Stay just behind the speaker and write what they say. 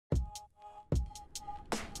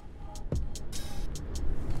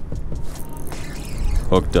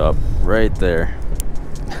Hooked up right there.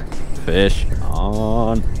 Fish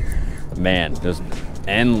on. Man, just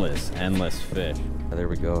endless fish. There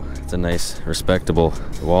we go. It's a nice, respectable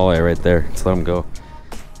walleye right there. Let's let him go.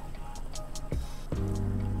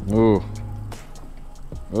 Ooh.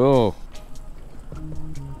 Oh.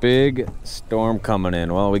 Big storm coming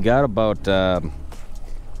in. Well, we got about 2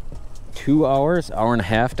 hour and a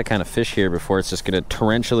half to kind of fish here before it's just going to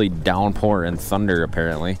torrentially downpour and thunder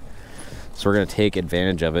apparently. So we're going to take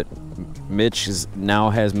advantage of it. Mitch now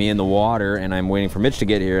has me in the water and I'm waiting for Mitch to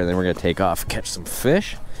get here, and then we're going to take off, catch some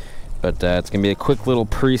fish. But it's going to be a quick little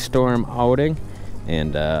pre-storm outing,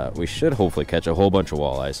 and we should hopefully catch a whole bunch of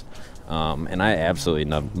walleyes. And I absolutely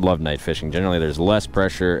love night fishing. Generally there's less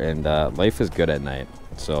pressure and life is good at night.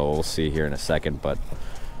 So we'll see here in a second, but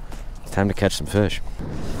it's time to catch some fish.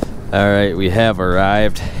 All right, we have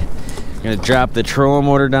arrived. I'm going to drop the trolling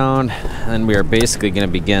motor down, and we are basically going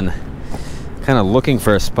to begin kind of looking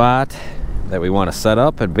for a spot that we want to set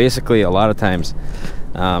up. And basically a lot of times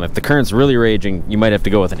if the current's really raging, you might have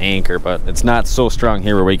to go with an anchor, but it's not so strong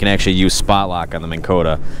here where we can actually use spot lock on the Minn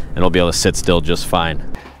Kota and it'll be able to sit still just fine.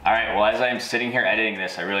 All right, well, as I am sitting here editing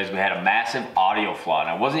this, I realized we had a massive audio flaw, and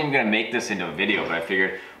I wasn't even gonna make this into a video, but I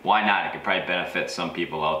figured, why not? It could probably benefit some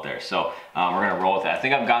people out there. So we're gonna roll with it. I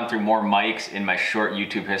think I've gone through more mics in my short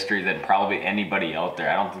YouTube history than probably anybody out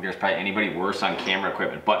there. I don't think there's probably anybody worse on camera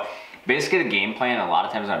equipment, but basically the game plan, a lot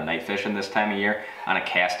of times I'm night fishing this time of year on a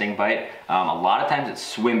casting bite, a lot of times it's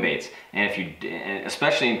swim baits, and if you,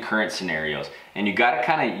 especially in current scenarios, and you got to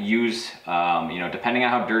kind of use, you know, depending on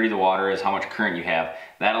how dirty the water is, how much current you have,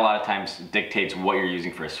 that a lot of times dictates what you're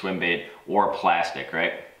using for a swim bait or plastic,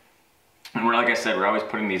 right? And we're, like I said, we're always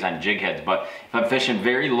putting these on jig heads, but if I'm fishing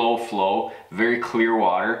very low flow, very clear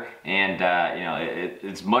water, and you know,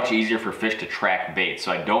 it's much easier for fish to track bait,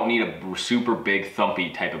 so I don't need a super big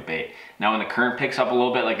thumpy type of bait. Now when the current picks up a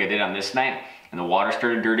little bit like I did on this night, and the water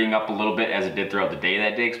started dirtying up a little bit as it did throughout the day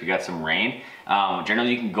that day because we got some rain,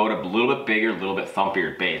 generally you can go to a little bit bigger, a little bit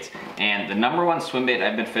thumpier baits. And the #1 swim bait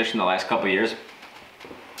I've been fishing the last couple of years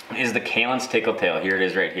is the Kalen's tickle tail. Here it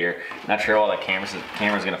is right here. Not sure how the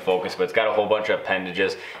camera's gonna focus, but it's got a whole bunch of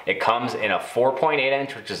appendages. It comes in a 4.8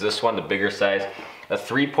 inch, which is this one, the bigger size, a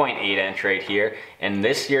 3.8 inch right here, and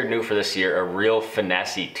this year, new for this year, a real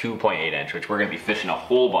finessey 2.8 inch, which we're gonna be fishing a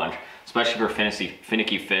whole bunch, especially for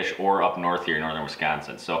finicky fish or up north here in northern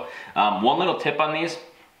Wisconsin. So one little tip on these,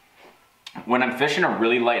 when I'm fishing a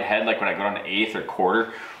really light head, like when I go down to 1/8 or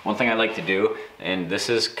 1/4, one thing I like to do, and this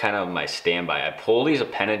is kind of my standby, I pull these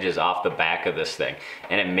appendages off the back of this thing,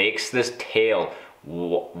 and it makes this tail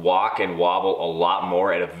walk and wobble a lot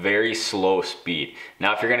more at a very slow speed.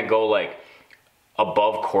 Now if you're gonna go like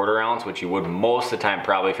above 1/4 ounce, which you would most of the time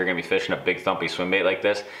probably if you're gonna be fishing a big thumpy swim bait like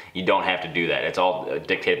this, you don't have to do that. It's all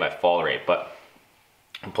dictated by fall rate. But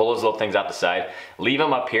pull those little things out the side, leave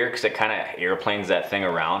them up here because it kind of airplanes that thing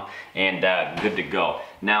around, and good to go.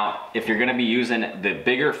 Now if you're going to be using the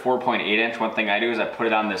bigger 4.8 inch, one thing I do is I put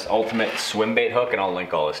it on this ultimate swim bait hook, and I'll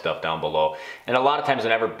link all this stuff down below. And a lot of times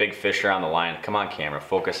whenever big fish are on the line, come on camera,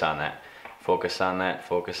 focus on that, focus on that,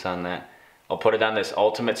 focus on that. I'll put it on this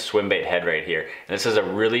ultimate swim bait head right here. And this is a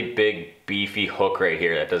really big beefy hook right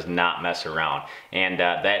here that does not mess around, and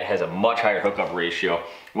that has a much higher hookup ratio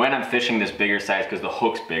when I'm fishing this bigger size because the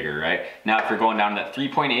hook's bigger, right? Now if you're going down to that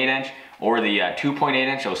 3.8 inch or the 2.8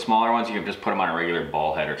 inch, those smaller ones, you can just put them on a regular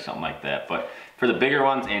ball head or something like that. But for the bigger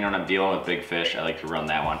ones, and when I'm dealing with big fish, I like to run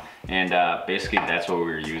that one. And basically that's what we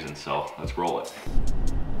were using, so let's roll it.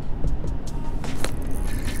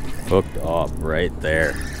 Hooked up right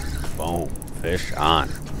there. Boom. Fish on.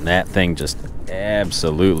 And that thing just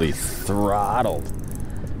absolutely throttled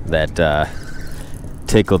that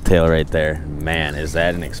tickle tail right there. Man, is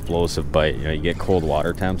that an explosive bite. You know, you get cold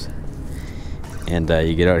water temps, and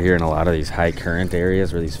you get out here in a lot of these high current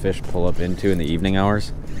areas where these fish pull up into in the evening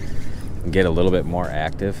hours and get a little bit more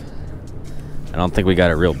active. I don't think we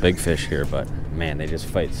got a real big fish here, but man, they just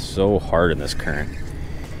fight so hard in this current,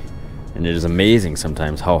 and it is amazing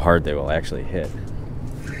sometimes how hard they will actually hit.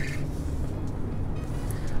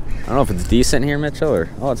 I don't know if it's decent here, Mitchell, or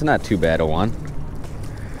oh, it's not too bad a one.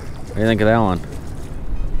 What do you think of that one?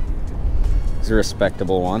 It's a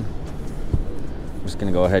respectable one. I'm just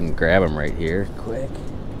gonna go ahead and grab him right here, quick.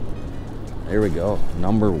 There we go,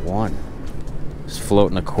 #1. Just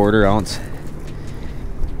floating a 1/4 ounce.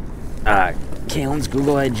 Kalen's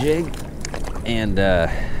Google Eye jig, and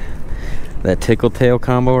that tickle tail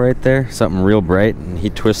combo right there, something real bright, and he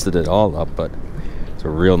twisted it all up, but it's a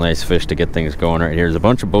real nice fish to get things going right here. There's a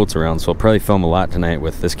bunch of boats around, so I'll probably film a lot tonight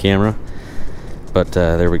with this camera. But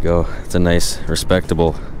there we go. It's a nice,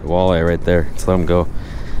 respectable walleye right there. Let's let him go.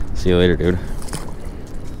 See you later, dude.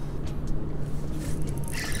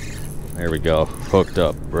 There we go. Hooked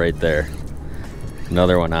up right there.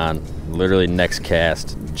 Another one on. Literally next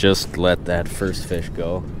cast. Just let that first fish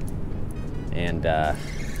go. And I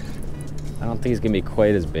don't think he's going to be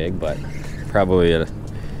quite as big, but probably a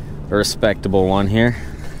respectable one here.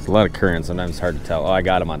 There's a lot of current. Sometimes it's hard to tell. Oh, I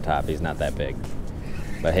got him on top. He's not that big.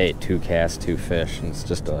 But hey, 2 casts, 2 fish. And it's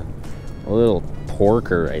just a little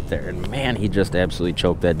porker right there. And man, he just absolutely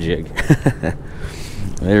choked that jig.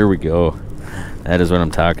 There we go. That is what I'm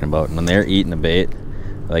talking about. When they're eating a bait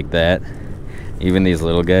like that, even these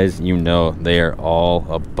little guys, you know they are all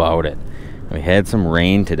about it. We had some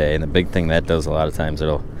rain today, and the big thing that does a lot of times,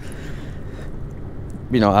 it'll,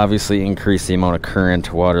 you know, obviously increase the amount of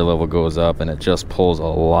current, water level goes up, and it just pulls a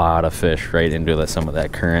lot of fish right into some of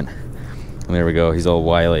that current. And there we go. He's old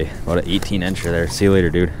Wiley. About an 18-incher there. See you later,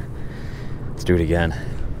 dude. Let's do it again.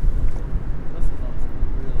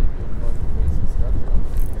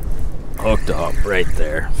 Hooked up right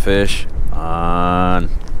there. Fish on.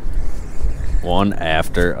 One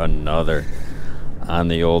after another on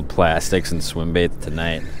the old plastics and swim baits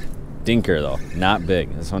tonight. Dinker though, not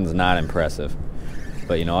big. This one's not impressive.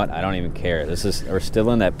 But you know what? I don't even care. We're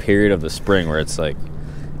still in that period of the spring where it's like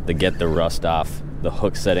to get the rust off the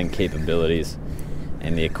hook setting capabilities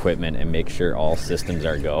and the equipment and make sure all systems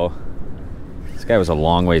are go. This guy was a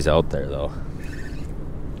long ways out there though.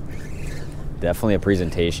 Definitely a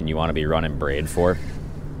presentation you want to be running braid for,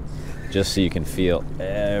 just so you can feel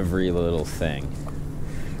every little thing.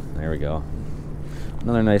 There we go.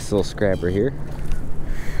 Another nice little scrapper here.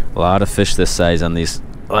 A lot of fish this size on these.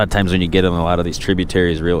 A lot of times when you get in a lot of these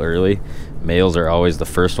tributaries real early, males are always the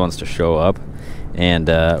first ones to show up. And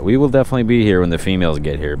we will definitely be here when the females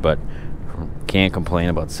get here, but can't complain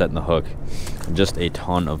about setting the hook just a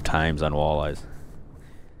ton of times on walleyes.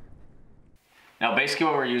 Now basically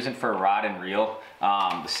what we're using for a rod and reel,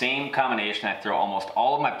 the same combination I throw almost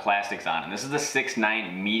all of my plastics on, and this is the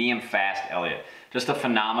 6'9" medium fast Elliott. Just a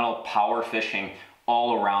phenomenal power fishing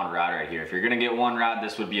all around rod right here. If you're gonna get one rod,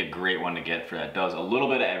 this would be a great one to get for that. Does a little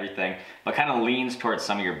bit of everything, but kind of leans towards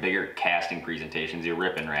some of your bigger casting presentations, your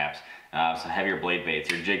rip and wraps, some heavier blade baits,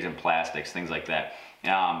 your jigs and plastics, things like that.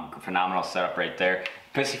 Phenomenal setup right there.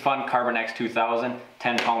 Piscifun Carbon X 2000,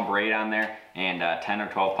 10-pound braid on there, and 10 or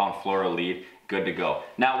 12-pound fluoro lead. Good to go.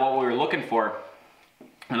 Now what we were looking for,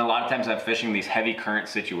 and a lot of times I'm fishing these heavy current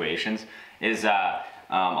situations, is a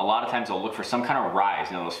lot of times I'll look for some kind of rise.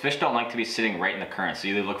 You know, those fish don't like to be sitting right in the current, so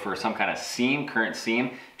you either look for some kind of seam, current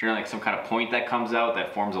seam, generally like some kind of point that comes out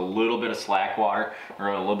that forms a little bit of slack water or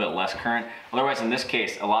a little bit less current. Otherwise, in this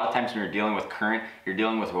case, a lot of times when you're dealing with current, you're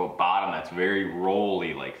dealing with a bottom that's very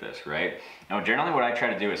rolly like this, right? Now, generally what I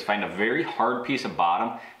try to do is find a very hard piece of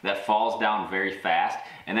bottom that falls down very fast,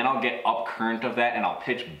 and then I'll get up current of that and I'll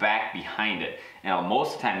pitch back behind it. And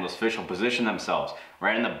most of the time, those fish will position themselves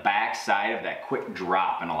right in the back side of that quick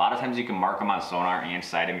drop. And a lot of times you can mark them on sonar and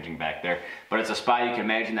side imaging back there. But it's a spot you can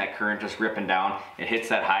imagine that current just ripping down. It hits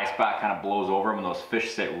that high spot, kind of blows over when those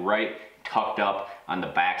fish sit right tucked up on the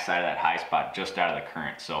back side of that high spot just out of the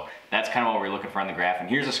current. So that's kind of what we're looking for on the graph. And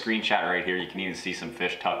here's a screenshot right here. You can even see some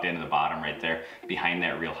fish tucked into the bottom right there behind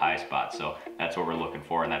that real high spot. So that's what we're looking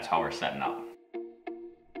for, and that's how we're setting up.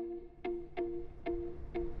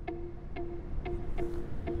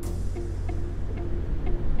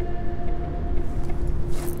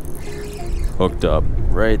 Hooked up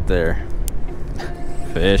right there.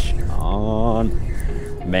 Fish on.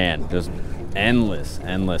 Man, just endless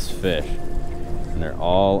fish. And they're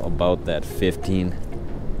all about that 15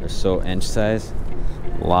 or so inch size.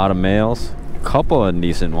 A lot of males. A couple of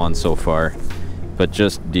decent ones so far. But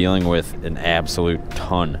just dealing with an absolute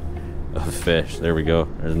ton of fish. There we go.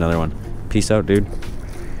 There's another one. Peace out, dude.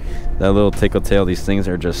 That little tickle tail, these things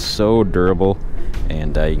are just so durable.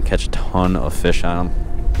 And you can catch a ton of fish on them.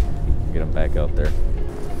 Get them back out there.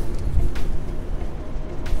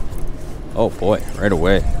 Oh boy, right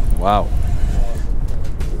away. Wow.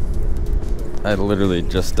 I literally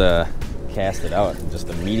just cast it out and just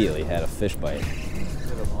immediately had a fish bite.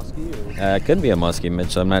 Is it a muskie? Or? It could be a muskie,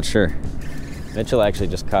 Mitch. I'm not sure. Mitchell actually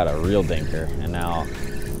just caught a real dinker, and now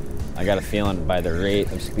I got a feeling by the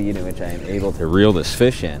rate of speed in which I am able to reel this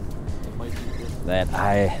fish in that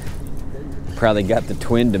I probably got the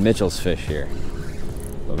twin to Mitchell's fish here.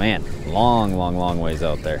 But man, long ways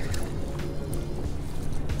out there.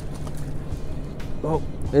 Oh,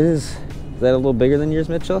 is that a little bigger than yours,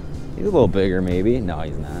 Mitchell? He's a little bigger, maybe. No,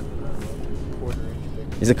 he's not.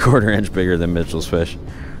 He's a quarter inch bigger than Mitchell's fish.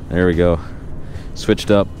 There we go.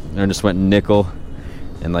 Switched up and just went nickel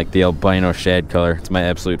and like the albino shad color. It's my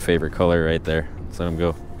absolute favorite color right there. Let's let him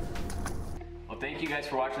go. Well, thank you guys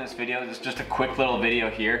for watching watching this video. This is just a quick little video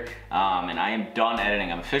here, and I am done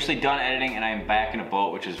editing. I'm officially done editing, and I am back in a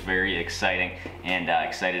boat, which is very exciting, and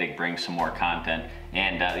excited to bring some more content.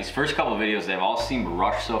 And these first couple of videos, they've all seemed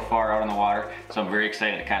rushed so far out on the water, so I'm very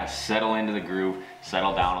excited to kind of settle into the groove,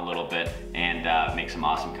 settle down a little bit, and make some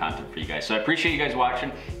awesome content for you guys. So I appreciate you guys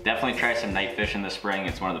watching. Definitely try some night fishing this spring.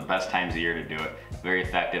 It's one of the best times of year to do it. Very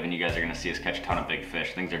effective, and you guys are gonna see us catch a ton of big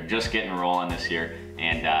fish. Things are just getting rolling this year,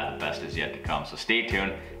 and the best is yet to come. So stay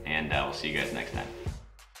tuned, and we'll see you guys next time.